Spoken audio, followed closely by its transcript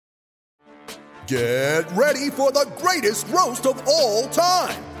Get ready for the greatest roast of all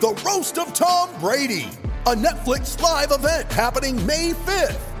time, the Roast of Tom Brady, a Netflix live event happening May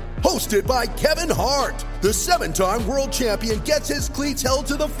 5th. Hosted by Kevin Hart, the 7-time world champion gets his cleats held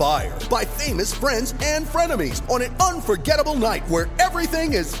to the fire by famous friends and frenemies on an unforgettable night where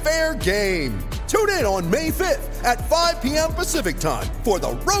everything is fair game. Tune in on May 5th at 5 p.m. Pacific time for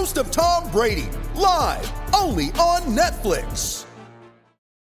the Roast of Tom Brady, live only on Netflix.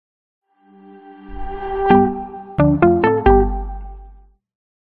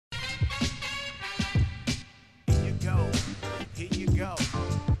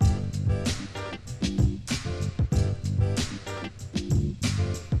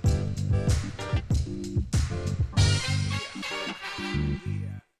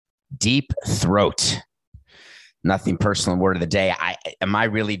 Deep throat. Nothing personal. Word of the day. Am I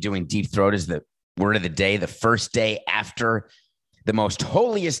really doing deep throat as the word of the day? The first day after the most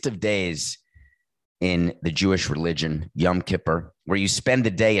holiest of days in the Jewish religion, Yom Kippur, where you spend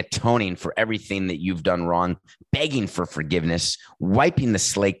the day atoning for everything that you've done wrong, begging for forgiveness, wiping the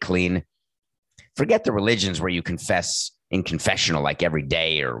slate clean. Forget the religions where you confess in confessional like every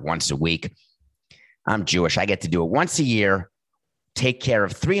day or once a week. I'm Jewish. I get to do it once a year. Take care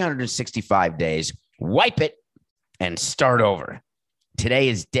of 365 days, wipe it, and start over. Today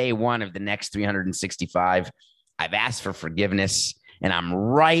is day one of the next 365. I've asked for forgiveness, and I'm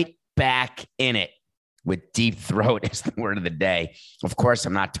right back in it with deep throat as the word of the day. Of course,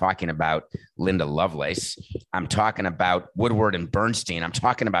 I'm not talking about Linda Lovelace. I'm talking about Woodward and Bernstein. I'm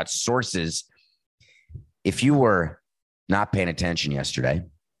talking about sources. If you were not paying attention yesterday,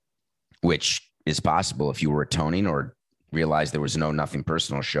 which is possible if you were atoning or realized there was no Nothing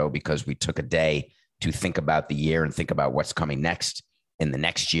Personal show because we took a day to think about the year and think about what's coming next in the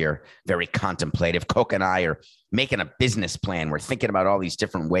next year. Very contemplative. Coke and I are making a business plan. We're thinking about all these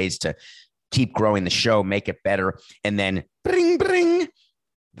different ways to keep growing the show, make it better. And then bring,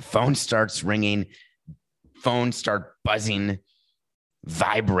 the phone starts ringing. Phones start buzzing,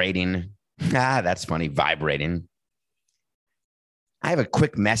 vibrating. That's funny. Vibrating. I have a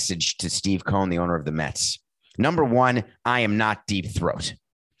quick message to Steve Cohen, the owner of the Mets. Number one, I am not deep throat.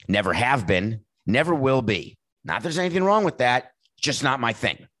 Never have been, never will be. Not that there's anything wrong with that. Just not my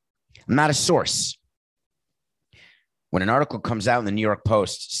thing. I'm not a source. When an article comes out in the New York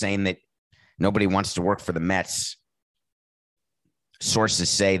Post saying that nobody wants to work for the Mets, sources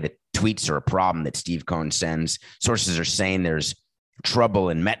say that tweets are a problem that Steve Cohen sends. Sources are saying there's trouble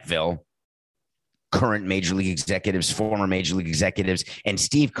in Metville. Current major league executives, former major league executives, and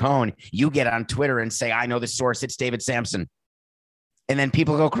Steve Cohen, you get on Twitter and say, I know the source, it's David Samson. And then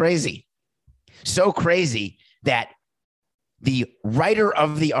people go crazy. So crazy that the writer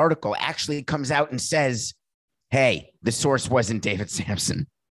of the article actually comes out and says, hey, the source wasn't David Samson.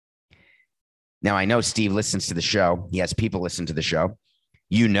 Now, I know Steve listens to the show. He has people listen to the show.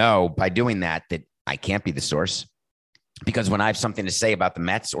 You know, by doing that I can't be the source. Because when I have something to say about the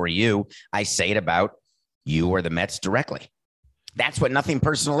Mets or you, I say it about you or the Mets directly. That's what Nothing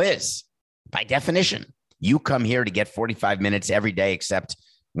Personal is. By definition, you come here to get 45 minutes every day, except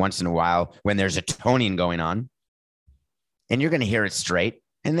once in a while when there's atoning going on. And you're going to hear it straight.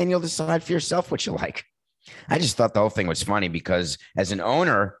 And then you'll decide for yourself what you like. I just thought the whole thing was funny because as an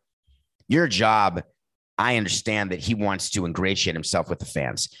owner, your job, I understand that he wants to ingratiate himself with the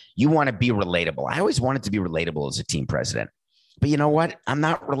fans. You want to be relatable. I always wanted to be relatable as a team president. But you know what? I'm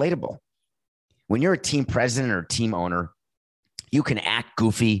not relatable. When you're a team president or a team owner, you can act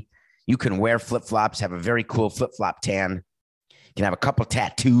goofy. You can wear flip-flops, have a very cool flip-flop tan. You can have a couple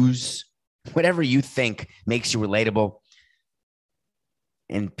tattoos, whatever you think makes you relatable.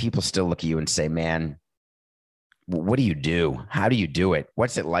 And people still look at you and say, man, what do you do? How do you do it?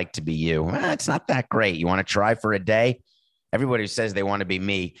 What's it like to be you? It's not that great. You want to try for a day? Everybody who says they want to be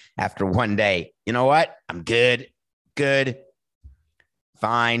me after one day, you know what? I'm good,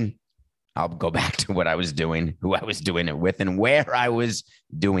 fine. I'll go back to what I was doing, who I was doing it with, and where I was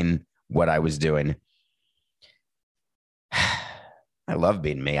doing what I was doing. I love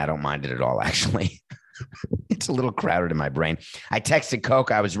being me. I don't mind it at all, actually. It's a little crowded in my brain. I texted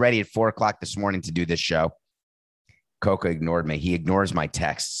Coke. I was ready at 4:00 this morning to do this show. Coca ignored me. He ignores my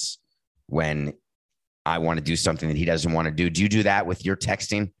texts when I want to do something that he doesn't want to do. Do you do that with your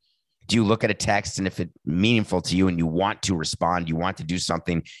texting? Do you look at a text and if it's meaningful to you and you want to respond, you want to do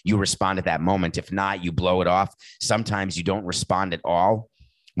something, you respond at that moment. If not, you blow it off. Sometimes you don't respond at all.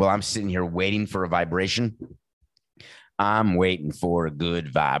 Well, I'm sitting here waiting for a vibration. I'm waiting for a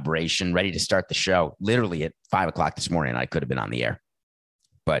good vibration, ready to start the show. Literally at 5:00 this morning, I could have been on the air,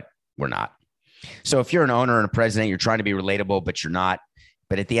 but we're not. So if you're an owner and a president, you're trying to be relatable, but you're not.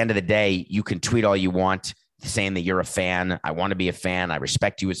 But at the end of the day, you can tweet all you want saying that you're a fan. I want to be a fan. I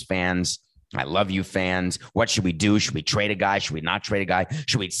respect you as fans. I love you fans. What should we do? Should we trade a guy? Should we not trade a guy?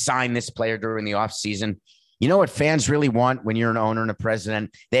 Should we sign this player during the offseason? You know what fans really want when you're an owner and a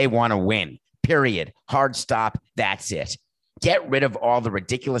president? They want to win, period. Hard stop. That's it. Get rid of all the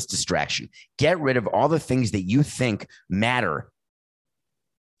ridiculous distraction. Get rid of all the things that you think matter.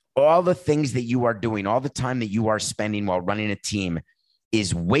 All the things that you are doing, all the time that you are spending while running a team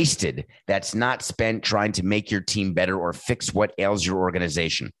is wasted. That's not spent trying to make your team better or fix what ails your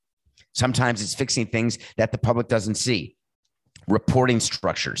organization. Sometimes it's fixing things that the public doesn't see. Reporting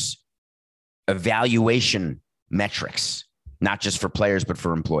structures, evaluation metrics, not just for players, but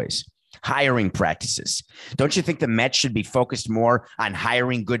for employees. Hiring practices. Don't you think the Mets should be focused more on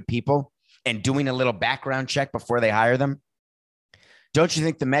hiring good people and doing a little background check before they hire them? Don't you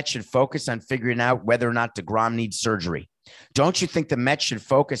think the Mets should focus on figuring out whether or not DeGrom needs surgery? Don't you think the Mets should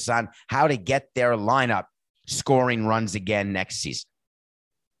focus on how to get their lineup scoring runs again next season?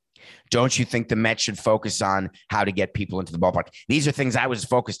 Don't you think the Mets should focus on how to get people into the ballpark? These are things I was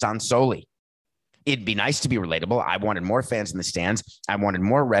focused on solely. It'd be nice to be relatable. I wanted more fans in the stands. I wanted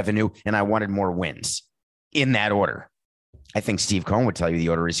more revenue, and I wanted more wins in that order. I think Steve Cohen would tell you the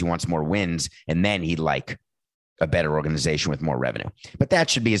order is he wants more wins, and then he'd like a better organization with more revenue. But that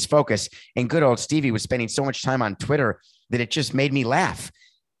should be his focus. And good old Stevie was spending so much time on Twitter that it just made me laugh.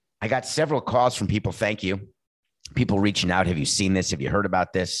 I got several calls from people. Thank you. People reaching out. Have you seen this? Have you heard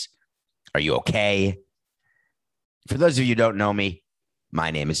about this? Are you okay? For those of you who don't know me,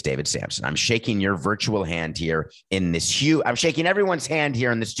 my name is David Samson. I'm shaking your virtual hand here in this huge, I'm shaking everyone's hand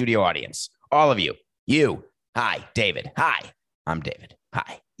here in the studio audience. All of you. You. Hi, David. Hi, I'm David.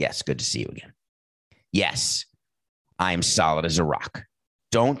 Hi. Yes, good to see you again. Yes, I'm solid as a rock.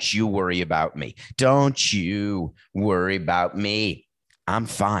 Don't you worry about me. Don't you worry about me. I'm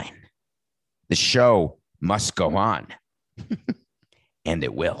fine. The show must go on. And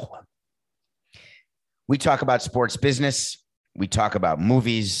it will. We talk about sports business. We talk about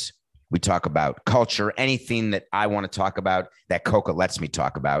movies. We talk about culture, anything that I want to talk about that Coca lets me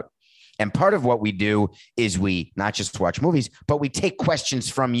talk about. And part of what we do is we not just watch movies, but we take questions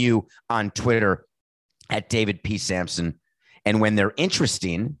from you on Twitter at David P. Samson. And when they're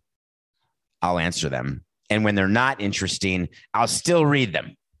interesting, I'll answer them. And when they're not interesting, I'll still read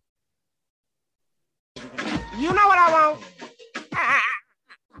them. You know what I want?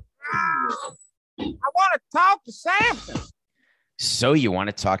 I want to talk to Samson. So you want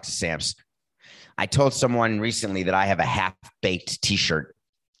to talk to Samson. I told someone recently that I have a half-baked t-shirt.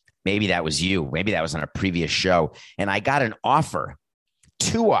 Maybe that was you. Maybe that was on a previous show. And I got an offer,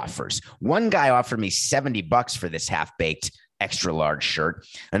 2 offers. One guy offered me $70 for this half-baked extra large shirt.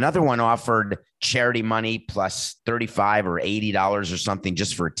 Another one offered charity money plus $35 or $80 or something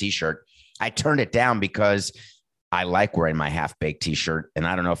just for a t-shirt. I turned it down because I like wearing my half-baked t-shirt, and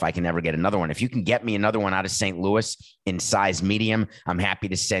I don't know if I can ever get another one. If you can get me another one out of St. Louis in size medium, I'm happy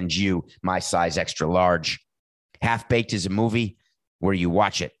to send you my size extra large. Half-Baked is a movie where you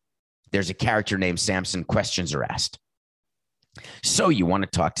watch it. There's a character named Samson. Questions are asked. So you want to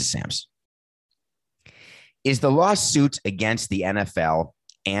talk to Samson. Is the lawsuit against the NFL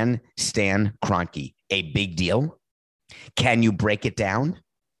and Stan Kroenke a big deal? Can you break it down?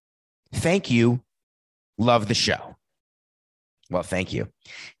 Thank you. Love the show. Well, thank you.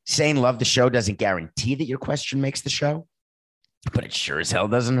 Saying love the show doesn't guarantee that your question makes the show, but it sure as hell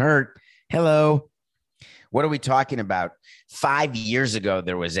doesn't hurt. Hello. What are we talking about? 5 years ago,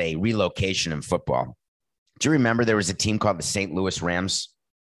 there was a relocation in football. Do you remember there was a team called the St. Louis Rams?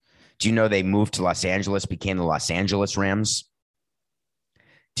 Do you know they moved to Los Angeles, became the Los Angeles Rams?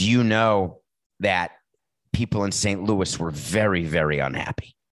 Do you know that people in St. Louis were very, very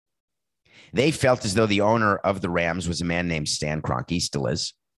unhappy? They felt as though the owner of the Rams was a man named Stan Kroenke, still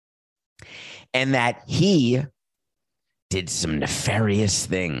is, and that he did some nefarious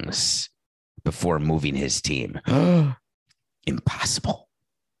things before moving his team. Impossible.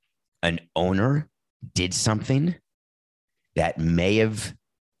 An owner did something that may have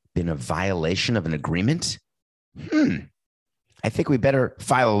been a violation of an agreement? I think we better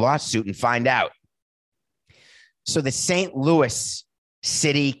file a lawsuit and find out. So the St. Louis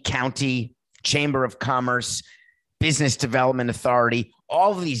City, County, Chamber of Commerce, Business Development Authority,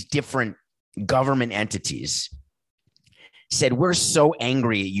 all of these different government entities said, we're so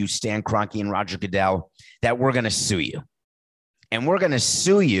angry at you, Stan Kroenke and Roger Goodell, that we're going to sue you. And we're going to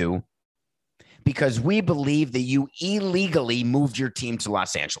sue you because we believe that you illegally moved your team to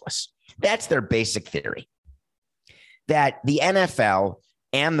Los Angeles. That's their basic theory. That the NFL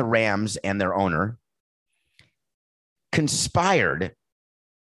and the Rams and their owner conspired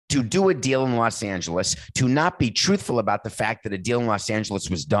to do a deal in Los Angeles, to not be truthful about the fact that a deal in Los Angeles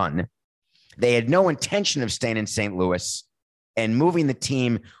was done. They had no intention of staying in St. Louis, and moving the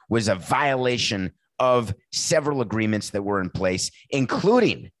team was a violation of several agreements that were in place,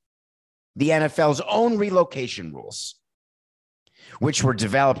 including the NFL's own relocation rules, which were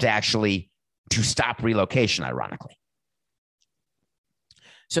developed actually to stop relocation, ironically.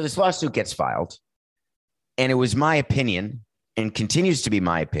 So this lawsuit gets filed, and it was my opinion, and continues to be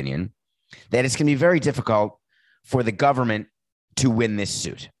my opinion, that it's going to be very difficult for the government to win this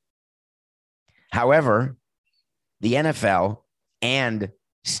suit. However, the NFL and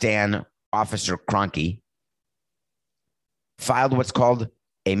Stan Officer Kroenke filed what's called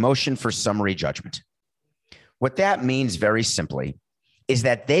a motion for summary judgment. What that means very simply is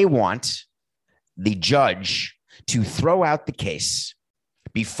that they want the judge to throw out the case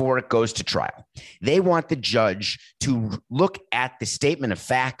before it goes to trial. They want the judge to look at the statement of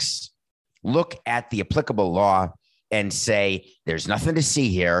facts, look at the applicable law, and say, there's nothing to see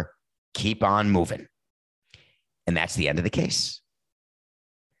here. Keep on moving. And that's the end of the case.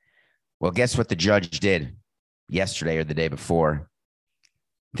 Well, guess what the judge did yesterday or the day before?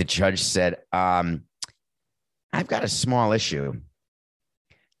 The judge said, I've got a small issue.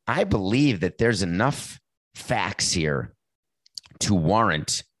 I believe that there's enough facts here to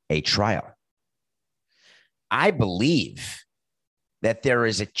warrant a trial. I believe that there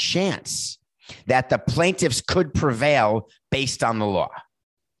is a chance that the plaintiffs could prevail based on the law.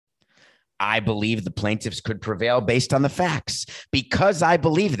 I believe the plaintiffs could prevail based on the facts. Because I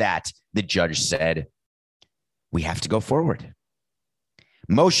believe that, the judge said, we have to go forward.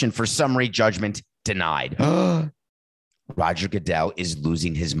 Motion for summary judgment denied. Roger Goodell is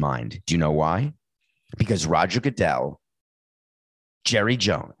losing his mind. Do you know why? Because Roger Goodell, Jerry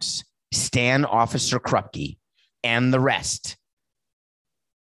Jones, Stan Officer Kroenke, and the rest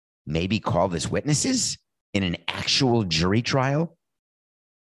maybe called as witnesses in an actual jury trial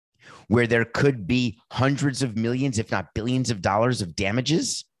where there could be hundreds of millions, if not billions of dollars of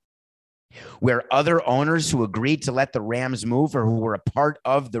damages, where other owners who agreed to let the Rams move or who were a part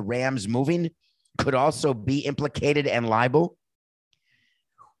of the Rams moving could also be implicated and liable,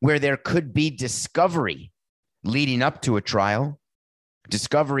 where there could be discovery leading up to a trial.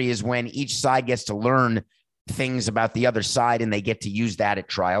 Discovery is when each side gets to learn things about the other side and they get to use that at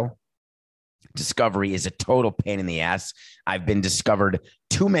trial. Discovery is a total pain in the ass. I've been discovered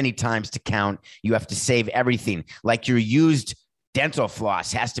too many times to count. You have to save everything. Like your used dental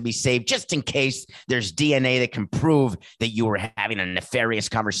floss has to be saved just in case there's DNA that can prove that you were having a nefarious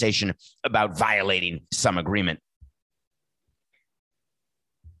conversation about violating some agreement.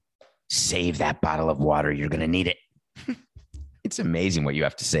 Save that bottle of water. You're going to need it. It's amazing what you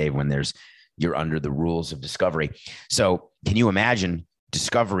have to save when you're under the rules of discovery. So can you imagine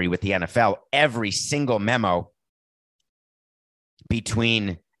discovery with the NFL? Every single memo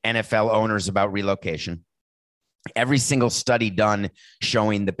between NFL owners about relocation, every single study done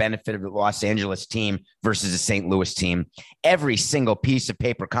showing the benefit of the Los Angeles team versus the St. Louis team, every single piece of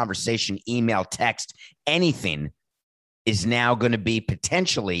paper, conversation, email, text, anything is now going to be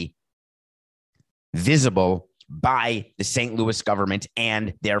potentially visible by the St. Louis government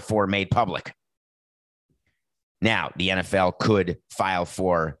and therefore made public. Now, the NFL could file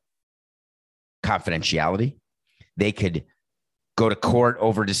for confidentiality. They could go to court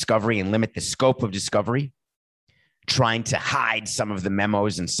over discovery and limit the scope of discovery, trying to hide some of the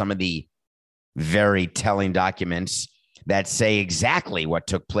memos and some of the very telling documents that say exactly what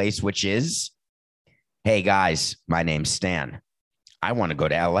took place, which is, hey, guys, my name's Stan. I want to go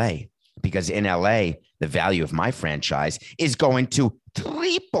to L.A. because in L.A., the value of my franchise is going to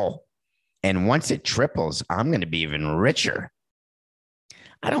triple. And once it triples, I'm going to be even richer.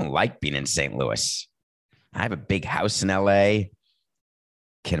 I don't like being in St. Louis. I have a big house in LA.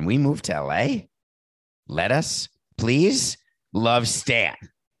 Can we move to LA? Let us, please. Love, Stan.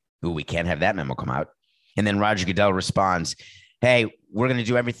 Ooh, we can't have that memo come out. And then Roger Goodell responds, hey, we're going to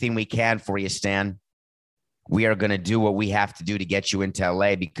do everything we can for you, Stan. We are going to do what we have to do to get you into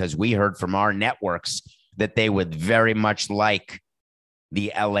LA because we heard from our networks that they would very much like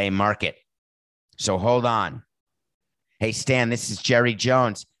the LA market. So hold on. Hey, Stan, this is Jerry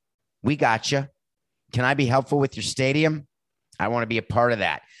Jones. We got you. Can I be helpful with your stadium? I want to be a part of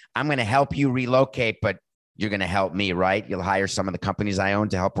that. I'm going to help you relocate, but you're going to help me, right? You'll hire some of the companies I own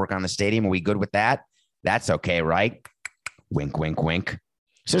to help work on the stadium. Are we good with that? That's okay, right? Wink, wink, wink.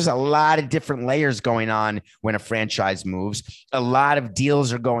 So there's a lot of different layers going on when a franchise moves. A lot of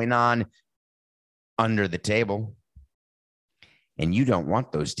deals are going on under the table. And you don't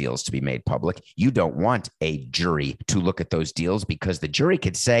want those deals to be made public. You don't want a jury to look at those deals because the jury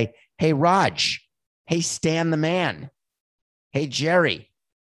could say, hey, Raj, hey, Stan the man, hey, Jerry,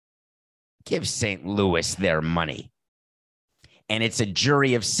 give St. Louis their money. And it's a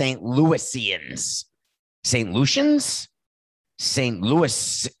jury of St. Louisians. St. Lucians? St.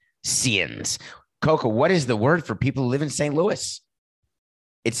 Louisians. Coco, what is the word for people who live in St. Louis?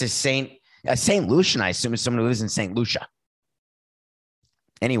 It's a St. Lucian, I assume, is someone who lives in St. Lucia.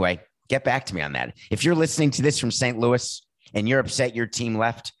 Anyway, get back to me on that. If you're listening to this from St. Louis and you're upset your team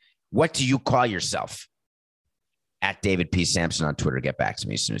left, what do you call yourself? At David P. Sampson on Twitter. Get back to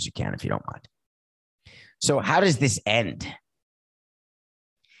me as soon as you can, if you don't mind. So how does this end?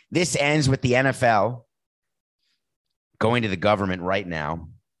 This ends with the NFL going to the government right now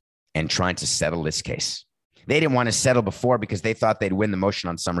and trying to settle this case. They didn't want to settle before because they thought they'd win the motion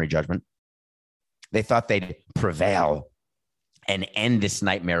on summary judgment. They thought they'd prevail and end this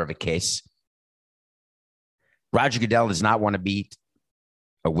nightmare of a case. Roger Goodell does not want to be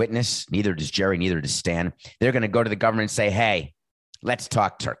a witness. Neither does Jerry, neither does Stan. They're going to go to the government and say, hey, let's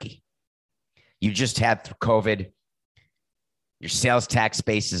talk turkey. You just had COVID. Your sales tax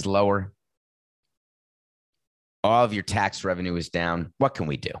base is lower. All of your tax revenue is down. What can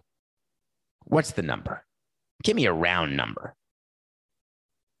we do? What's the number? Give me a round number.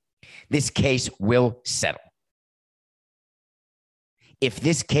 This case will settle. If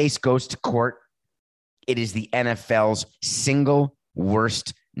this case goes to court, it is the NFL's single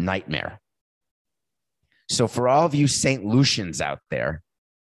worst nightmare. So for all of you St. Lucians out there,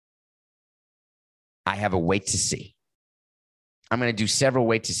 I have a wait to see. I'm going to do several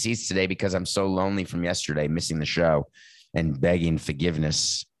wait to sees today because I'm so lonely from yesterday, missing the show and begging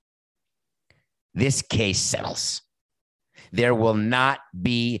forgiveness. This case settles. There will not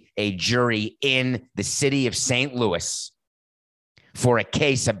be a jury in the city of St. Louis for a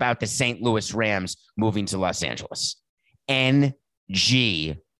case about the St. Louis Rams moving to Los Angeles.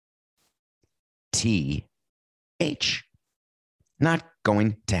 NGTH. Not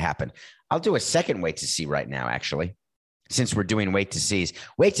going to happen. I'll do a second wait to see right now, actually, since we're doing wait to sees.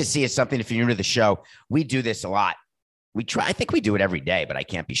 Wait to see is something, if you're new to the show, we do this a lot. I think we do it every day, but I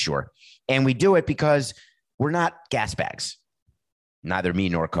can't be sure. And we do it because we're not gas bags. Neither me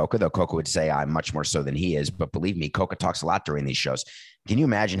nor Coca, though Coca would say I'm much more so than he is. But believe me, Coca talks a lot during these shows. Can you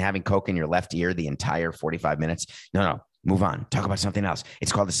imagine having Coca in your left ear the entire 45 minutes? No, move on. Talk about something else.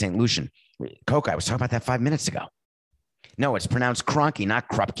 It's called the St. Lucian. Coca, I was talking about that 5 minutes ago. No, it's pronounced Cronky, not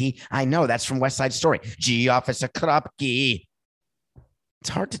Krupke. I know, that's from West Side Story. G Officer Krupke. It's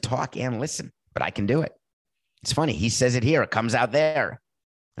hard to talk and listen, but I can do it. It's funny. He says it here. It comes out there.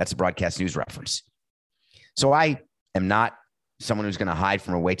 That's a broadcast news reference. So I am not someone who's going to hide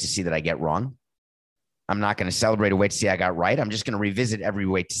from a wait to see that I get wrong. I'm not going to celebrate a wait to see I got right. I'm just going to revisit every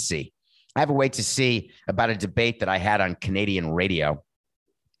wait to see. I have a wait to see about a debate that I had on Canadian radio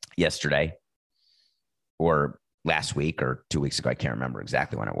yesterday or last week or 2 weeks ago. I can't remember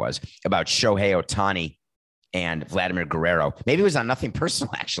exactly when it was, about Shohei Ohtani and Vladimir Guerrero. Maybe it was on Nothing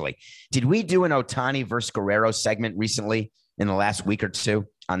Personal, actually. Did we do an Ohtani versus Guerrero segment recently in the last week or two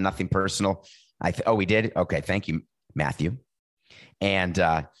on Nothing Personal? We did? Okay, thank you, Matthew. And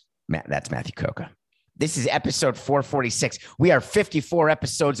that's Matthew Coca. This is episode 446. We are 54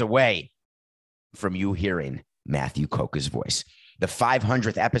 episodes away from you hearing Matthew Coca's voice. The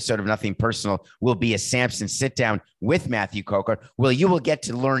 500th episode of Nothing Personal will be a Sampson sit down with Matthew Coca, where you will get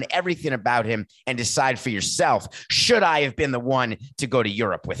to learn everything about him and decide for yourself, should I have been the one to go to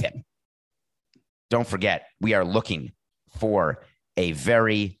Europe with him? Don't forget, we are looking for a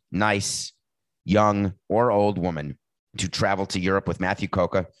very nice, young or old woman to travel to Europe with Matthew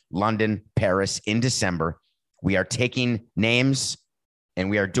Coca, London, Paris in December. We are taking names and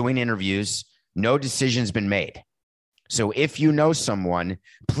we are doing interviews. No decision's been made. So if you know someone,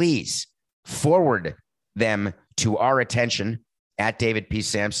 please forward them to our attention at David P.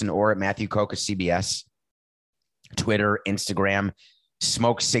 Sampson or at Matthew Coca CBS, Twitter, Instagram,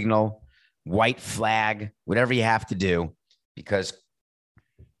 smoke signal, white flag, whatever you have to do, because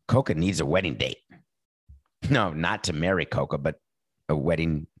Coca needs a wedding date. No, not to marry Coca, but a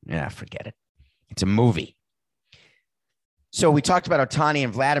wedding. Yeah, forget it. It's a movie. So we talked about Ohtani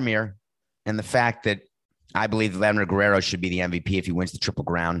and Vladimir and the fact that I believe Vladimir Guerrero should be the MVP if he wins the Triple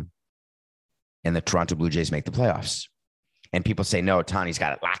Crown and the Toronto Blue Jays make the playoffs. And people say, no, Ohtani's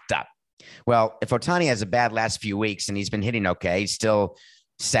got it locked up. Well, if Ohtani has a bad last few weeks and he's been hitting okay, he's still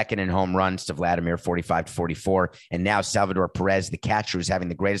second in home runs to Vladimir, 45-44. And now Salvador Perez, the catcher, who's having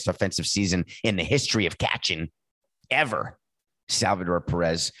the greatest offensive season in the history of catching ever. Salvador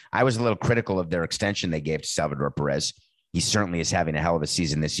Perez. I was a little critical of their extension they gave to Salvador Perez. He certainly is having a hell of a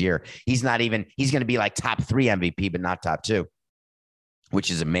season this year. He's going to be like top 3 MVP, but not top 2,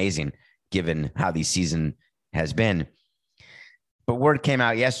 which is amazing given how the season has been. But word came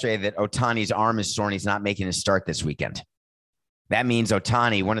out yesterday that Ohtani's arm is sore and he's not making a start this weekend. That means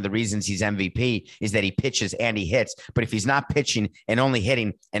Ohtani, one of the reasons he's MVP is that he pitches and he hits. But if he's not pitching and only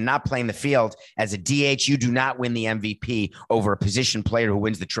hitting and not playing the field as a DH, you do not win the MVP over a position player who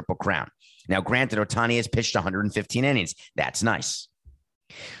wins the Triple Crown. Now, granted, Ohtani has pitched 115 innings. That's nice.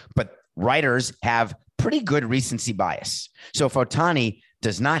 But writers have pretty good recency bias. So if Ohtani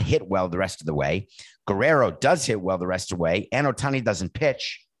does not hit well the rest of the way, Guerrero does hit well the rest of the way, and Ohtani doesn't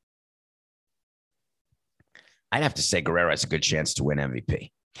pitch, I'd have to say Guerrero has a good chance to win MVP.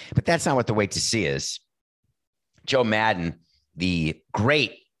 But that's not what the wait to see is. Joe Maddon, the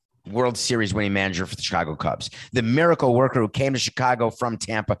great World Series winning manager for the Chicago Cubs, the miracle worker who came to Chicago from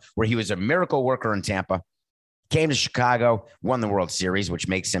Tampa, where he was a miracle worker in Tampa, came to Chicago, won the World Series, which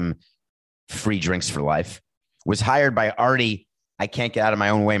makes him free drinks for life, was hired by Artie, I can't get out of my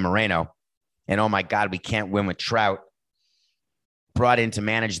own way, Moreno, and oh my God, we can't win with Trout, brought in to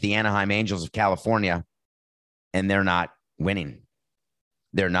manage the Anaheim Angels of California, and they're not winning.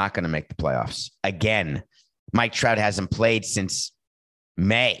 They're not going to make the playoffs. Again, Mike Trout hasn't played since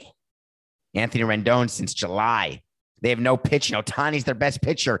May. Anthony Rendon since July. They have no pitching. Ohtani's their best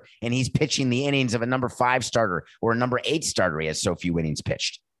pitcher, and he's pitching the innings of a number 5 starter or a number 8 starter. He has so few innings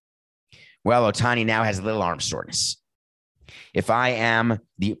pitched. Well, Ohtani now has a little arm soreness. If I am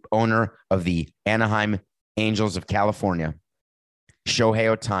the owner of the Anaheim Angels of California,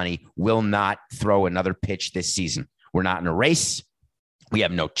 Shohei Ohtani will not throw another pitch this season. We're not in a race. We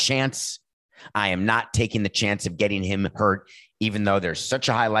have no chance. I am not taking the chance of getting him hurt, even though there's such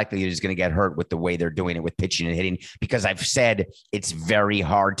a high likelihood he's going to get hurt with the way they're doing it with pitching and hitting, because I've said it's very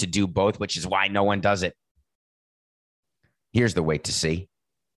hard to do both, which is why no one does it. Here's the wait to see.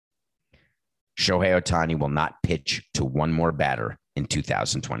 Shohei Ohtani will not pitch to one more batter in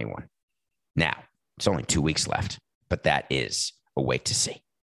 2021. Now, it's only 2 weeks left, but that is a wait to see.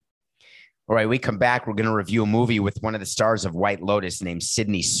 All right, we come back. We're going to review a movie with one of the stars of White Lotus named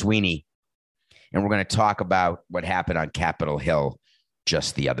Sydney Sweeney. And we're going to talk about what happened on Capitol Hill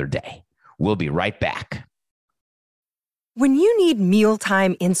just the other day. We'll be right back. When you need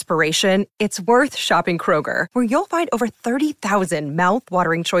mealtime inspiration, it's worth shopping Kroger, where you'll find over 30,000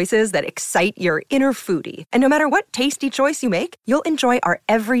 mouth-watering choices that excite your inner foodie. And no matter what tasty choice you make, you'll enjoy our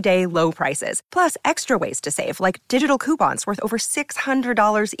everyday low prices, plus extra ways to save, like digital coupons worth over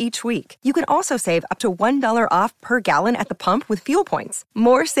 $600 each week. You can also save up to $1 off per gallon at the pump with fuel points.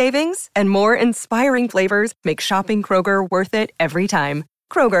 More savings and more inspiring flavors make shopping Kroger worth it every time.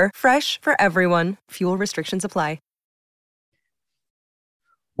 Kroger, fresh for everyone. Fuel restrictions apply.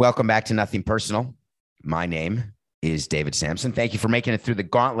 Welcome back to Nothing Personal. My name is David Sampson. Thank you for making it through the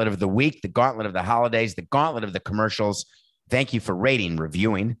gauntlet of the week, the gauntlet of the holidays, the gauntlet of the commercials. Thank you for rating,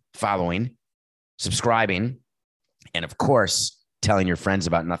 reviewing, following, subscribing, and of course, telling your friends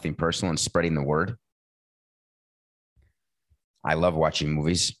about Nothing Personal and spreading the word. I love watching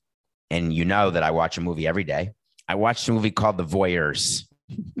movies, and you know that I watch a movie every day. I watched a movie called The Voyeurs.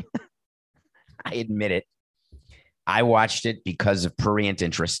 I admit it. I watched it because of prurient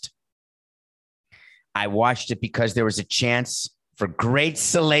interest. I watched it because there was a chance for great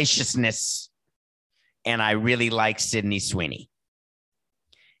salaciousness, and I really like Sydney Sweeney.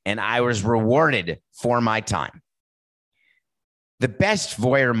 And I was rewarded for my time. The best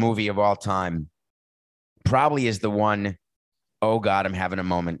voyeur movie of all time probably is the one, oh God, I'm having a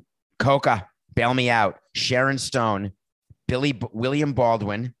moment. Coca, Bail Me Out, Sharon Stone, William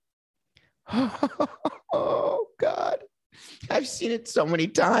Baldwin. Oh God, I've seen it so many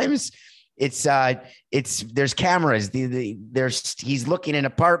times. It's there's cameras. He's looking in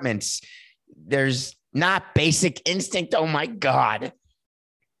apartments. There's not Basic Instinct. Oh my God,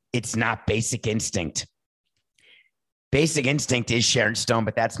 it's not Basic Instinct. Basic Instinct is Sharon Stone,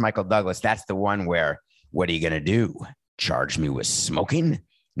 but that's Michael Douglas. That's the one where, what are you gonna do? Charge me with smoking?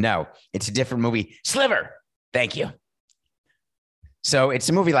 No, it's a different movie. Sliver. Thank you. So it's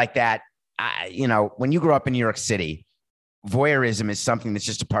a movie like that. When you grow up in New York City, voyeurism is something that's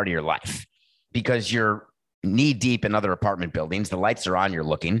just a part of your life because you're knee deep in other apartment buildings. The lights are on, you're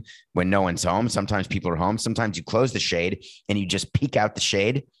looking when no one's home. Sometimes people are home. Sometimes you close the shade and you just peek out the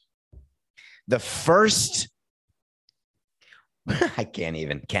shade. The first, I can't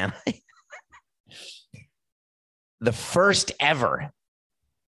even, can I? The first ever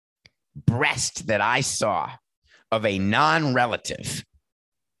breast that I saw of a non-relative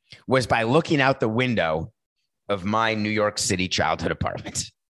was by looking out the window of my New York City childhood apartment.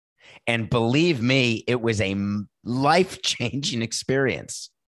 And believe me, it was a life-changing experience.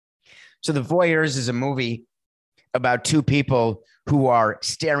 So The Voyeurs is a movie about two people who are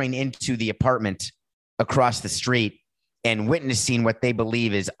staring into the apartment across the street and witnessing what they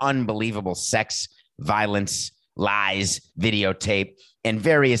believe is unbelievable sex, violence, lies, videotape, and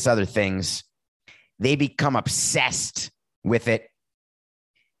various other things. They become obsessed with it.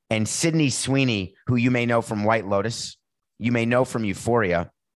 And Sydney Sweeney, who you may know from White Lotus, you may know from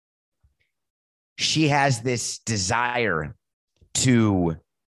Euphoria, she has this desire to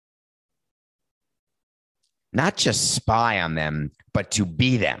not just spy on them, but to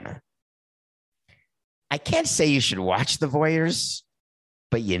be them. I can't say you should watch The Voyeurs,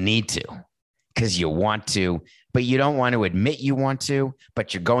 but you need to because you want to, but you don't want to admit you want to,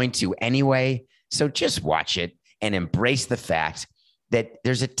 but you're going to anyway. So just watch it and embrace the fact that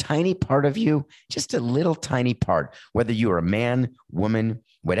there's a tiny part of you, just a little tiny part, whether you are a man, woman,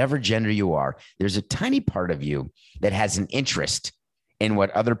 whatever gender you are, there's a tiny part of you that has an interest in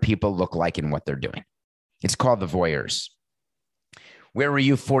what other people look like and what they're doing. It's called The Voyeurs. Where were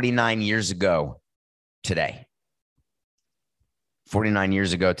you 49 years ago today? 49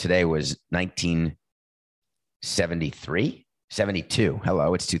 years ago today was 1973, 72.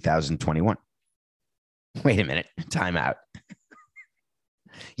 Hello, it's 2021. Wait a minute. Time out.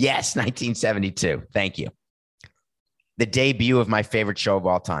 Yes, 1972. Thank you. The debut of my favorite show of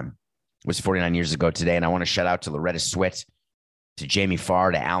all time was 49 years ago today. And I want to shout out to Loretta Swit, to Jamie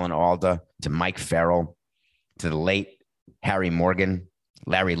Farr, to Alan Alda, to Mike Farrell, to the late Harry Morgan,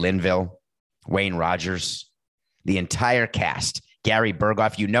 Larry Linville, Wayne Rogers, the entire cast, Gary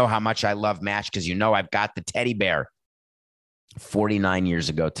Berghoff. You know how much I love MASH because you know I've got the teddy bear. 49 years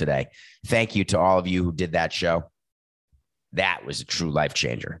ago today. Thank you to all of you who did that show. That was a true life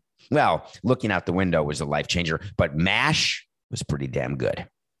changer. Well, looking out the window was a life changer, but MASH was pretty damn good.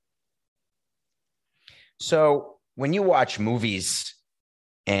 So when you watch movies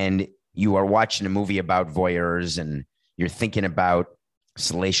and you are watching a movie about voyeurs and you're thinking about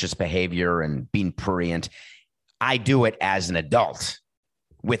salacious behavior and being prurient, I do it as an adult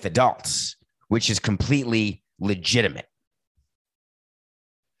with adults, which is completely legitimate.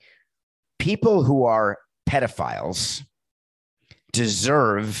 People who are pedophiles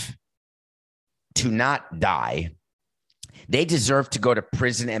deserve to not die. They deserve to go to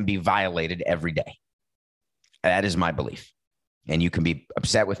prison and be violated every day. That is my belief. And you can be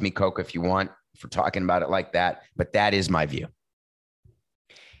upset with me, Coca, if you want for talking about it like that, but that is my view.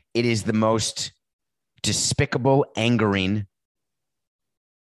 It is the most despicable, angering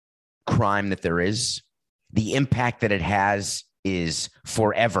crime that there is. The impact that it has is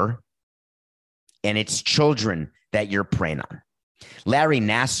forever. And it's children that you're preying on. Larry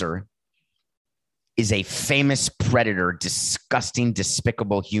Nassar is a famous predator, disgusting,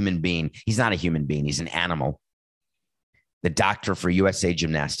 despicable human being. He's not a human being. He's an animal. The doctor for USA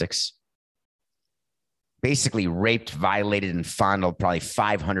Gymnastics basically raped, violated, and fondled probably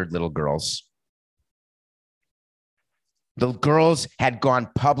 500 little girls. The girls had gone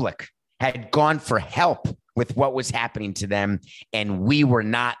public, had gone for help with what was happening to them, and we were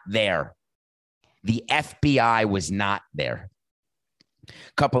not there. The FBI was not there.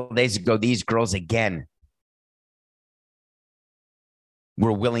 A couple of days ago, these girls again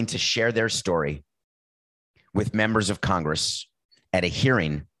were willing to share their story with members of Congress at a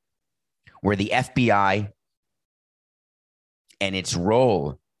hearing where the FBI and its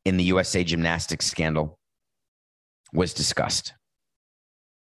role in the USA Gymnastics scandal was discussed.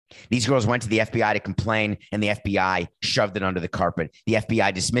 These girls went to the FBI to complain, and the FBI shoved it under the carpet. The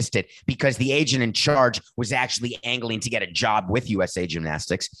FBI dismissed it because the agent in charge was actually angling to get a job with USA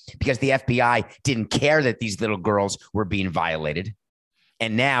Gymnastics because the FBI didn't care that these little girls were being violated.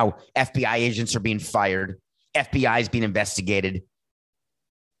 And now FBI agents are being fired. FBI is being investigated.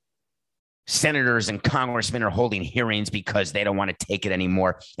 Senators and congressmen are holding hearings because they don't want to take it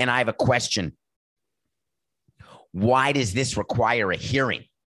anymore. And I have a question. Why does this require a hearing?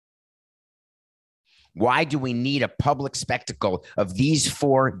 Why do we need a public spectacle of these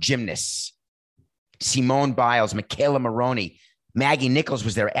four gymnasts? Simone Biles, Michaela Maroney, Maggie Nichols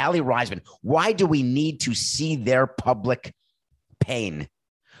was there, Allie Reisman. Why do we need to see their public pain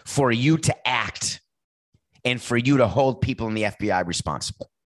for you to act and for you to hold people in the FBI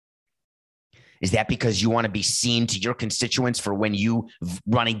responsible? Is that because you want to be seen to your constituents for when you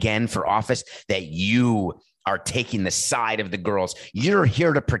run again for office, that you are taking the side of the girls? You're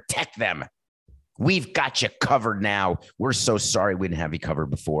here to protect them. We've got you covered now. We're so sorry we didn't have you covered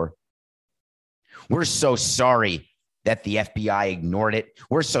before. We're so sorry that the FBI ignored it.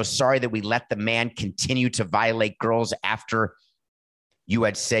 We're so sorry that we let the man continue to violate girls after you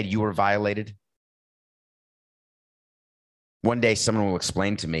had said you were violated? One day someone will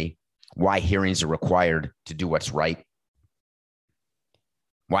explain to me why hearings are required to do what's right,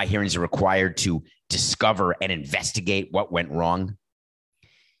 why hearings are required to discover and investigate what went wrong.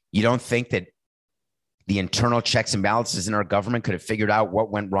 You don't think that the internal checks and balances in our government could have figured out what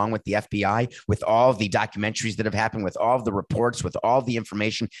went wrong with the FBI, with all of the documentaries that have happened, with all of the reports, with all the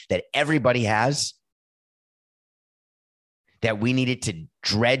information that everybody has, that we needed to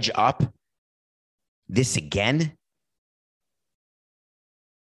dredge up this again?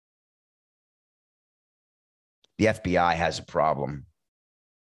 The FBI has a problem,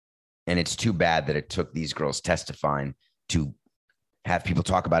 and it's too bad that it took these girls testifying to have people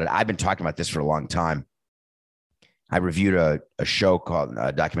talk about it. I've been talking about this for a long time. I reviewed a show called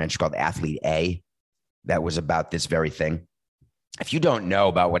a documentary called Athlete A that was about this very thing. If you don't know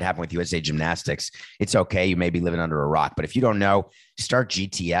about what happened with USA Gymnastics, it's okay. You may be living under a rock, but if you don't know, start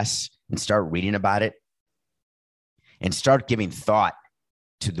GTS and start reading about it and start giving thought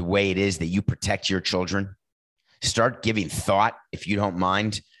to the way it is that you protect your children. Start giving thought, if you don't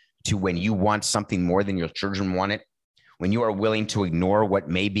mind, to when you want something more than your children want it, when you are willing to ignore what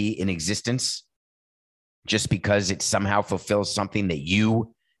may be in existence just because it somehow fulfills something that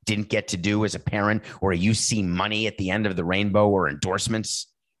you didn't get to do as a parent, or you see money at the end of the rainbow or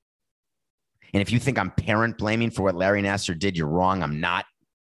endorsements. And if you think I'm parent blaming for what Larry Nassar did, you're wrong. I'm not.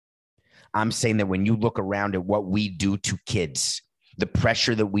 I'm saying that when you look around at what we do to kids, the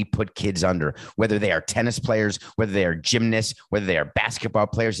pressure that we put kids under, whether they are tennis players, whether they are gymnasts, whether they are basketball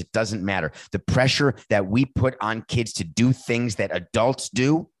players, it doesn't matter. The pressure that we put on kids to do things that adults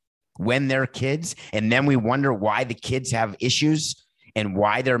do when they're kids, and then we wonder why the kids have issues and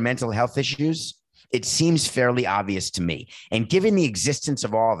why their mental health issues, it seems fairly obvious to me. And given the existence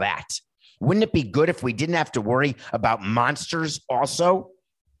of all that, wouldn't it be good if we didn't have to worry about monsters also?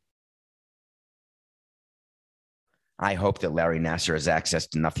 I hope that Larry Nassar has access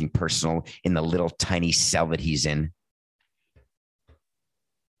to nothing personal in the little tiny cell that he's in.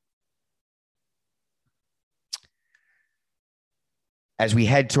 As we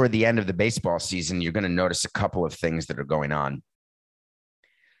head toward the end of the baseball season, you're going to notice a couple of things that are going on.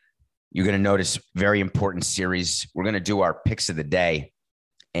 You're going to notice very important series. We're going to do our picks of the day.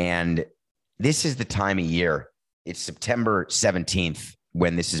 And this is the time of year. It's September 17th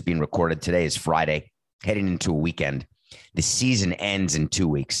when this is being recorded. Today is Friday, heading into a weekend. The season ends in 2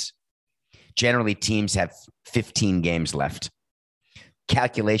 weeks. Generally, teams have 15 games left.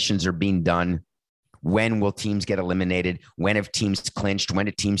 Calculations are being done. When will teams get eliminated? When have teams clinched? When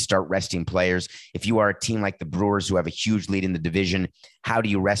do teams start resting players? If you are a team like the Brewers who have a huge lead in the division, how do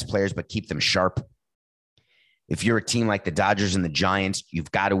you rest players but keep them sharp? If you're a team like the Dodgers and the Giants,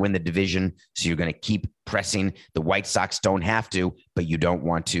 you've got to win the division, so you're going to keep pressing. The White Sox don't have to, but you don't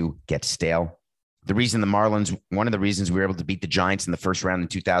want to get stale. The reason the Marlins, one of the reasons we were able to beat the Giants in the first round in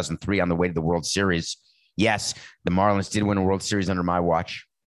 2003 on the way to the World Series, yes, the Marlins did win a World Series under my watch.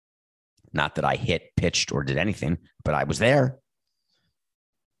 Not that I hit, pitched, or did anything, but I was there.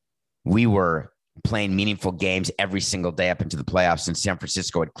 We were playing meaningful games every single day up into the playoffs, and San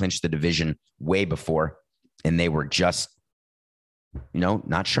Francisco had clinched the division way before, and they were just,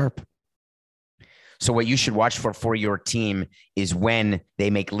 not sharp. So what you should watch for your team is when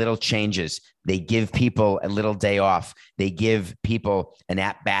they make little changes. They give people a little day off. They give people an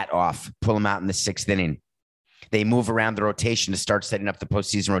at-bat off, pull them out in the sixth inning. They move around the rotation to start setting up the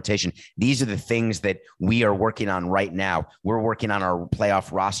postseason rotation. These are the things that we are working on right now. We're working on our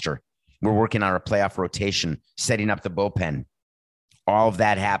playoff roster. We're working on our playoff rotation, setting up the bullpen. All of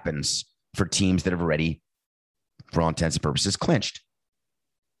that happens for teams that have already, for all intents and purposes, clinched.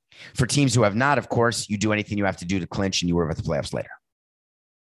 For teams who have not, of course, you do anything you have to do to clinch, and you worry about the playoffs later.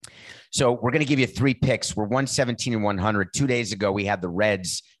 So we're going to give you 3 picks. We're 117 and 100. 2 days ago, we had the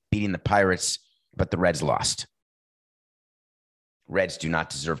Reds beating the Pirates, but the Reds lost. Reds do not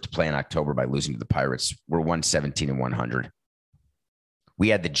deserve to play in October by losing to the Pirates. We're 117 and 100. We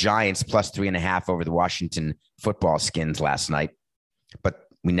had the Giants plus 3.5 over the Washington football Skins last night, but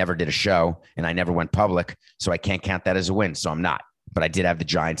we never did a show, and I never went public, so I can't count that as a win, so I'm not. But I did have the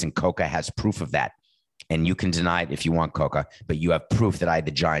Giants, and Coca has proof of that. And you can deny it if you want, Coca, but you have proof that I had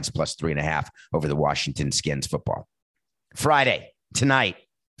the Giants plus 3.5 over the Washington Skins football. Friday, tonight,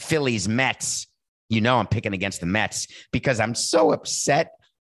 Phillies, Mets. I'm picking against the Mets because I'm so upset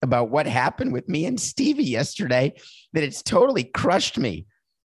about what happened with me and Stevie yesterday that it's totally crushed me.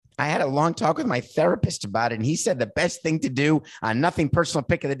 I had a long talk with my therapist about it, and he said the best thing to do on Nothing Personal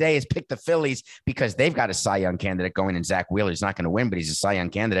Pick of the Day is pick the Phillies because they've got a Cy Young candidate going, and Zach Wheeler. He's not going to win, but he's a Cy Young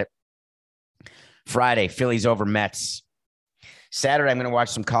candidate. Friday, Phillies over Mets. Saturday, I'm going to watch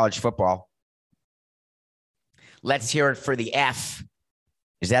some college football. Let's hear it for the F.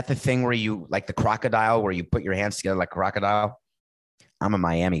 Is that the thing where you, like the crocodile, where you put your hands together like a crocodile? I'm a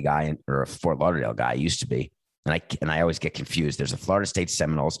Miami guy or a Fort Lauderdale guy. I used to be. And I always get confused. There's the Florida State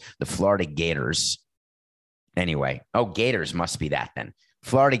Seminoles, the Florida Gators. Anyway, Gators must be that then.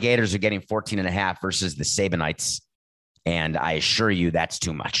 Florida Gators are getting 14.5 versus the Sabanites. And I assure you that's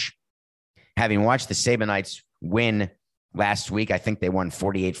too much. Having watched the Sabanites win last week, I think they won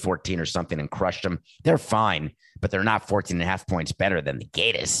 48-14 or something and crushed them. They're fine, but they're not 14.5 points better than the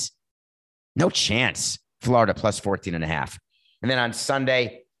Gators. No chance. Florida plus 14.5. And then on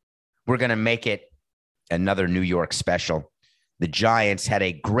Sunday, we're going to make it another New York special. The Giants had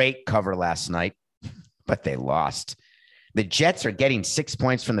a great cover last night, but they lost. The Jets are getting 6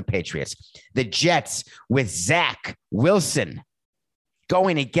 points from the Patriots. The Jets with Zach Wilson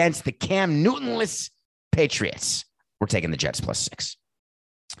going against the Cam Newton-less Patriots. We're taking the Jets plus 6.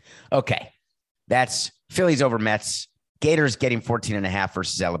 Okay, that's Phillies over Mets. Gators getting 14.5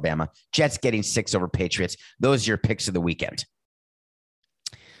 versus Alabama. Jets getting 6 over Patriots. Those are your picks of the weekend.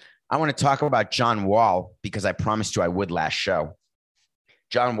 I want to talk about John Wall because I promised you I would last show.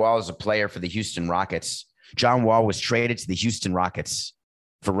 John Wall is a player for the Houston Rockets. John Wall was traded to the Houston Rockets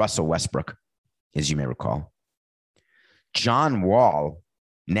for Russell Westbrook, as you may recall. John Wall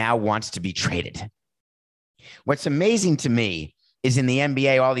now wants to be traded. What's amazing to me is in the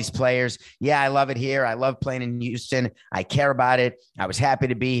NBA, all these players, I love it here. I love playing in Houston. I care about it. I was happy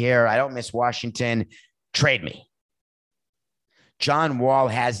to be here. I don't miss Washington. Trade me. John Wall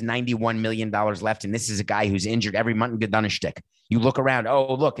has $91 million left, and this is a guy who's injured every month in Gunnerstick. You look around,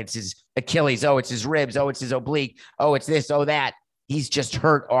 look, it's his Achilles. It's his ribs. It's his oblique. It's this, that. He's just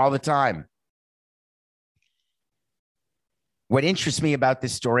hurt all the time. What interests me about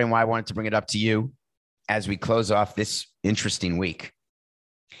this story and why I wanted to bring it up to you as we close off this interesting week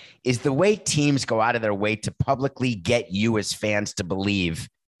is the way teams go out of their way to publicly get you as fans to believe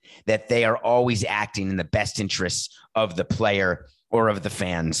that they are always acting in the best interests of the player or of the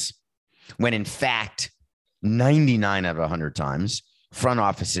fans, when in fact, 99 out of 100 times, front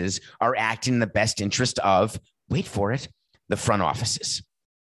offices are acting in the best interest of, wait for it, the front offices.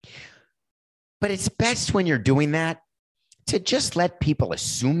 But it's best when you're doing that to just let people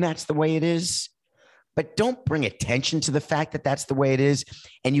assume that's the way it is, but don't bring attention to the fact that that's the way it is.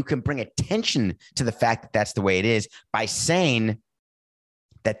 And you can bring attention to the fact that that's the way it is by saying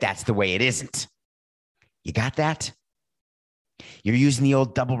that that's the way it isn't. You got that? You're using the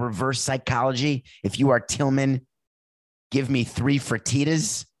old double reverse psychology. If you are Tillman, give me 3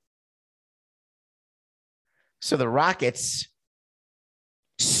 Fertitas. So the Rockets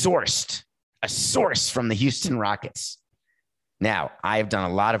sourced a source from the Houston Rockets. Now, I have done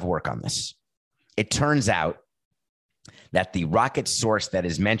a lot of work on this. It turns out that the rocket source that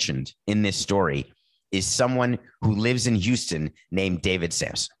is mentioned in this story is someone who lives in Houston named David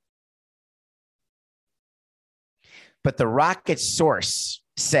Sampson. But the rocket source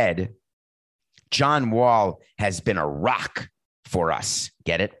said, John Wall has been a rock for us.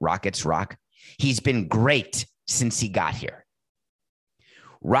 Get it? Rockets rock. He's been great since he got here.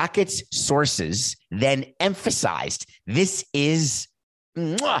 Rockets sources then emphasized this is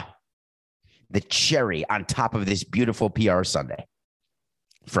the cherry on top of this beautiful PR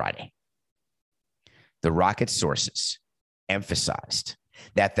Friday. The Rocket sources emphasized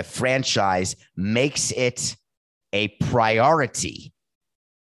that the franchise makes it a priority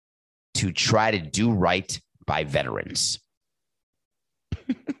to try to do right by veterans.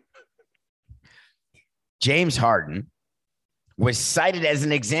 James Harden was cited as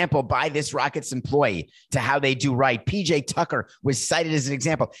an example by this Rockets employee to how they do right. PJ Tucker was cited as an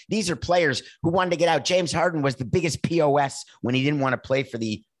example. These are players who wanted to get out. James Harden was the biggest POS when he didn't want to play for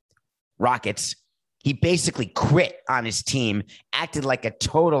the Rockets. He basically quit on his team, acted like a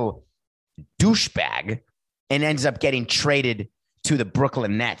total douchebag, and ends up getting traded to the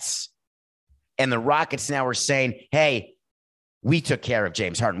Brooklyn Nets. And the Rockets now are saying, hey, we took care of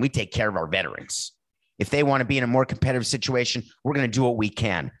James Harden. We take care of our veterans. If they want to be in a more competitive situation, we're going to do what we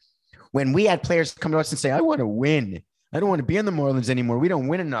can. When we had players come to us and say, I want to win. I don't want to be in the Marlins anymore. We don't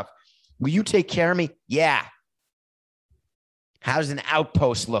win enough. Will you take care of me? Yeah. How's an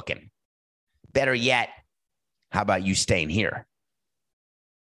outpost looking? Better yet, how about you staying here?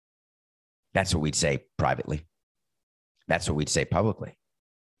 That's what we'd say privately. That's what we'd say publicly.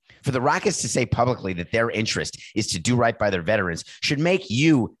 For the Rockets to say publicly that their interest is to do right by their veterans should make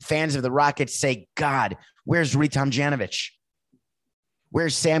you, fans of the Rockets, say, God, where's Rui Tomjanovich?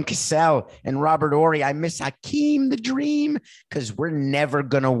 Where's Sam Cassell and Robert Horry? I miss Hakeem the Dream, because we're never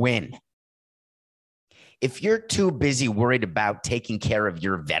going to win. If you're too busy worried about taking care of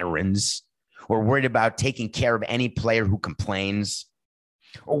your veterans or worried about taking care of any player who complains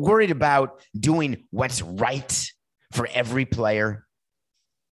or worried about doing what's right for every player,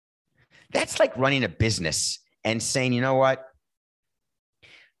 that's like running a business and saying, you know what?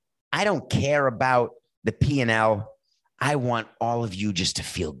 I don't care about the P&L. I want all of you just to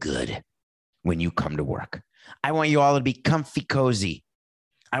feel good when you come to work. I want you all to be comfy, cozy.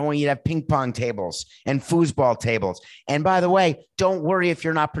 I want you to have ping pong tables and foosball tables. And by the way, don't worry if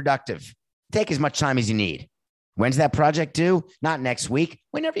you're not productive. Take as much time as you need. When's that project due? Not next week,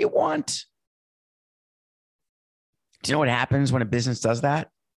 whenever you want. Do you know what happens when a business does that?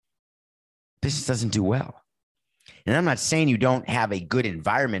 Business doesn't do well. And I'm not saying you don't have a good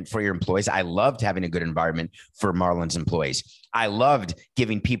environment for your employees. I loved having a good environment for Marlins employees. I loved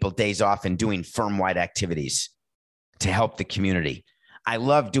giving people days off and doing firm-wide activities to help the community. I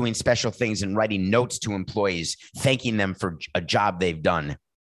love doing special things and writing notes to employees, thanking them for a job they've done,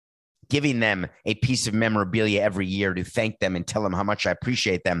 giving them a piece of memorabilia every year to thank them and tell them how much I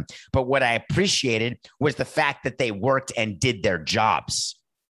appreciate them. But what I appreciated was the fact that they worked and did their jobs.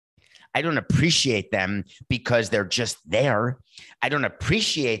 I don't appreciate them because they're just there. I don't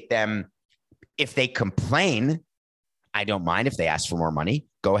appreciate them if they complain. I don't mind if they ask for more money.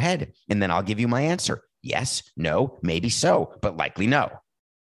 Go ahead. And then I'll give you my answer. Yes, no, maybe so, but likely no.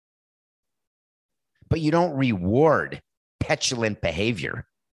 But you don't reward petulant behavior.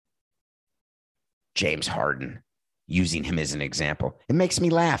 James Harden, using him as an example. It makes me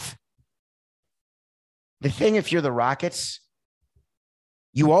laugh. The thing, if you're the Rockets,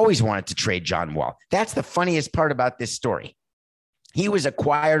 you always wanted to trade John Wall. That's the funniest part about this story. He was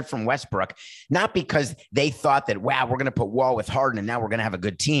acquired from Westbrook, not because they thought that, wow, we're going to put Wall with Harden and now we're going to have a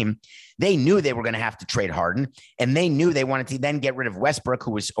good team. They knew they were going to have to trade Harden, and they knew they wanted to then get rid of Westbrook,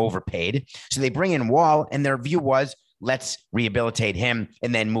 who was overpaid. So they bring in Wall, and their view was, let's rehabilitate him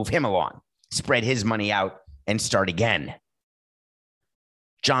and then move him along, spread his money out and start again.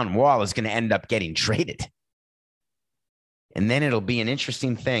 John Wall is going to end up getting traded. And then it'll be an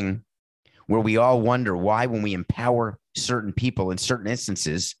interesting thing where we all wonder why, when we empower certain people in certain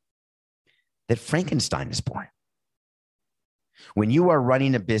instances, that Frankenstein is born. When you are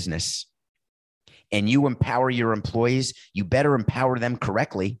running a business and you empower your employees, you better empower them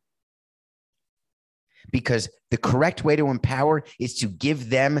correctly, because the correct way to empower is to give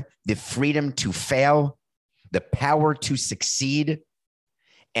them the freedom to fail, the power to succeed,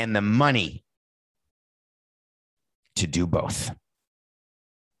 and the money to do both.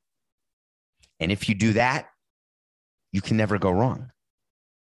 And if you do that, you can never go wrong.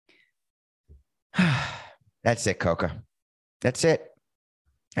 That's it, Coca. That's it.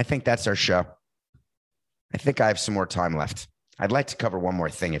 I think that's our show. I think I have some more time left. I'd like to cover one more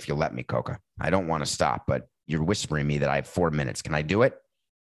thing if you'll let me, Coca. I don't want to stop, but you're whispering me that I have 4 minutes. Can I do it?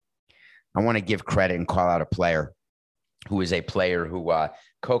 I want to give credit and call out a player who is a player who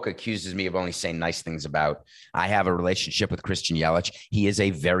Coca accuses me of only saying nice things about. I have a relationship with Christian Yelich. He is a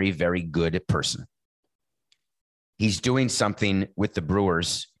very, very good person. He's doing something with the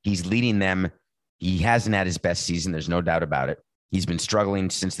Brewers. He's leading them. He hasn't had his best season. There's no doubt about it. He's been struggling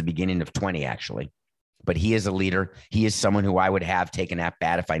since the beginning of 20, actually. But he is a leader. He is someone who I would have taken at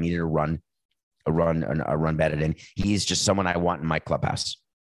bat if I needed a run batted in. He is just someone I want in my clubhouse.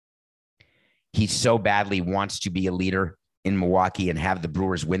 He so badly wants to be a leader in Milwaukee and have the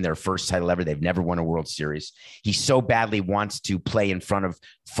Brewers win their first title ever. They've never won a World Series. He so badly wants to play in front of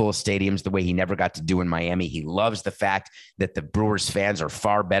full stadiums the way he never got to do in Miami. He loves the fact that the Brewers fans are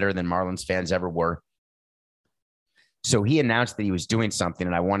far better than Marlins fans ever were. So he announced that he was doing something,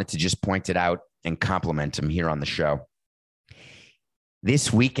 and I wanted to just point it out and compliment him here on the show.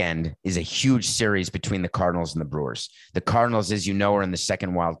 This weekend is a huge series between the Cardinals and the Brewers. The Cardinals, as you know, are in the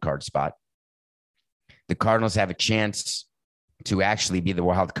second wild card spot. The Cardinals have a chance to actually be the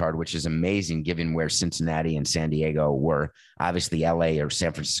wild card, which is amazing given where Cincinnati and San Diego were. Obviously, LA or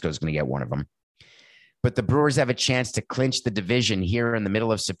San Francisco is going to get one of them. But the Brewers have a chance to clinch the division here in the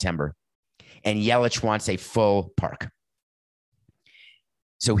middle of September. And Yelich wants a full park.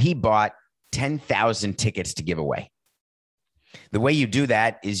 So he bought 10,000 tickets to give away. The way you do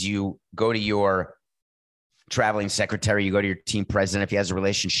that is you go to your traveling secretary, you go to your team president. If he has a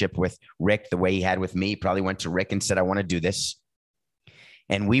relationship with Rick, the way he had with me, he probably went to Rick and said, I want to do this.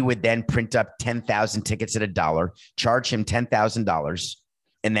 And we would then print up 10,000 tickets at $1, charge him $10,000,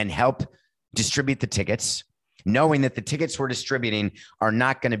 and then help distribute the tickets, knowing that the tickets we're distributing are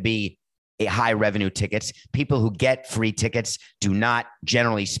not going to be a high revenue tickets. People who get free tickets do not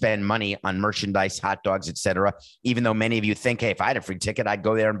generally spend money on merchandise, hot dogs, etc. Even though many of you think, hey, if I had a free ticket, I'd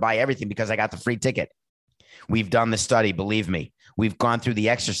go there and buy everything because I got the free ticket. We've done the study, believe me. We've gone through the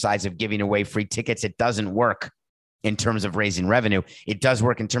exercise of giving away free tickets. It doesn't work in terms of raising revenue. It does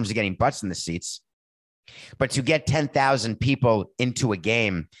work in terms of getting butts in the seats. But to get 10,000 people into a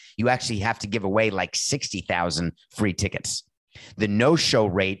game, you actually have to give away like 60,000 free tickets. The no-show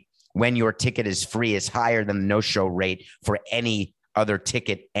rate when your ticket is free is higher than the no-show rate for any other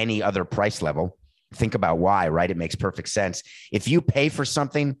ticket, any other price level. Think about why, right? It makes perfect sense. If you pay for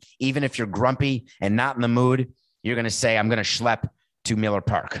something, even if you're grumpy and not in the mood, you're going to say, I'm going to schlep to Miller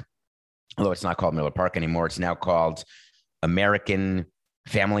Park. Although it's not called Miller Park anymore. It's now called American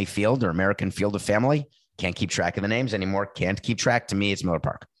Family Field or American Field of Family. Can't keep track of the names anymore. Can't keep track. To me, it's Miller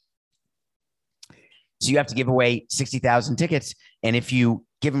Park. So you have to give away 60,000 tickets. And if you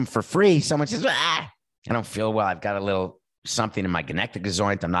give them for free, someone says, I don't feel well. I've got a little something in my gonectic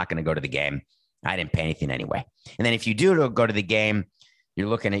joint. I'm not going to go to the game. I didn't pay anything anyway. And then if you do go to the game, you're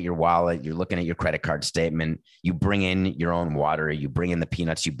looking at your wallet, you're looking at your credit card statement, you bring in your own water, you bring in the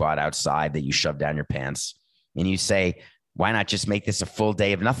peanuts you bought outside that you shoved down your pants, and you say, why not just make this a full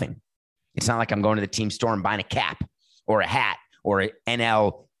day of nothing? It's not like I'm going to the team store and buying a cap or a hat or an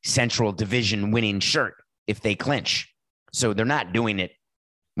NL Central Division winning shirt if they clinch. So they're not doing it.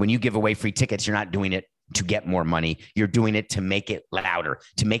 When you give away free tickets, you're not doing it to get more money. You're doing it to make it louder,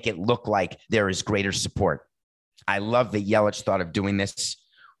 to make it look like there is greater support. I love that Yelich thought of doing this.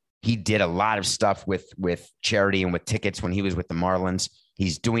 He did a lot of stuff with charity and with tickets when he was with the Marlins.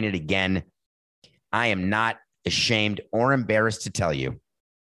 He's doing it again. I am not ashamed or embarrassed to tell you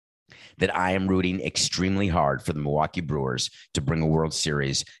that I am rooting extremely hard for the Milwaukee Brewers to bring a World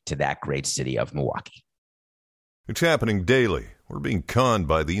Series to that great city of Milwaukee. It's happening daily. We're being conned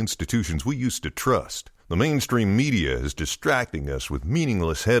by the institutions we used to trust. The mainstream media is distracting us with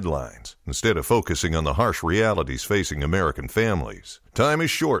meaningless headlines instead of focusing on the harsh realities facing American families. Time is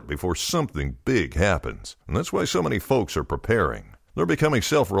short before something big happens, and that's why so many folks are preparing. They're becoming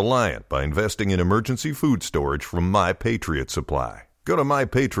self-reliant by investing in emergency food storage from My Patriot Supply. Go to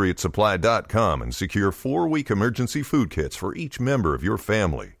MyPatriotSupply.com and secure 4-week emergency food kits for each member of your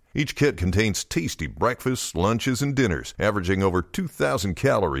family. Each kit contains tasty breakfasts, lunches, and dinners, averaging over 2,000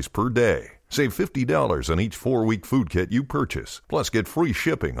 calories per day. Save $50 on each 4-week food kit you purchase. Plus, get free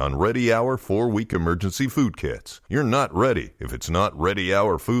shipping on Ready Hour 4-week emergency food kits. You're not ready if it's not Ready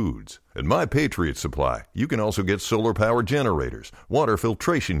Hour Foods. At My Patriot Supply, you can also get solar power generators, water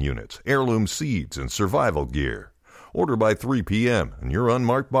filtration units, heirloom seeds, and survival gear. Order by 3 p.m. and your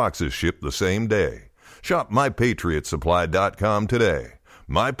unmarked boxes ship the same day. Shop MyPatriotSupply.com today.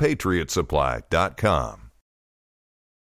 MyPatriotSupply.com.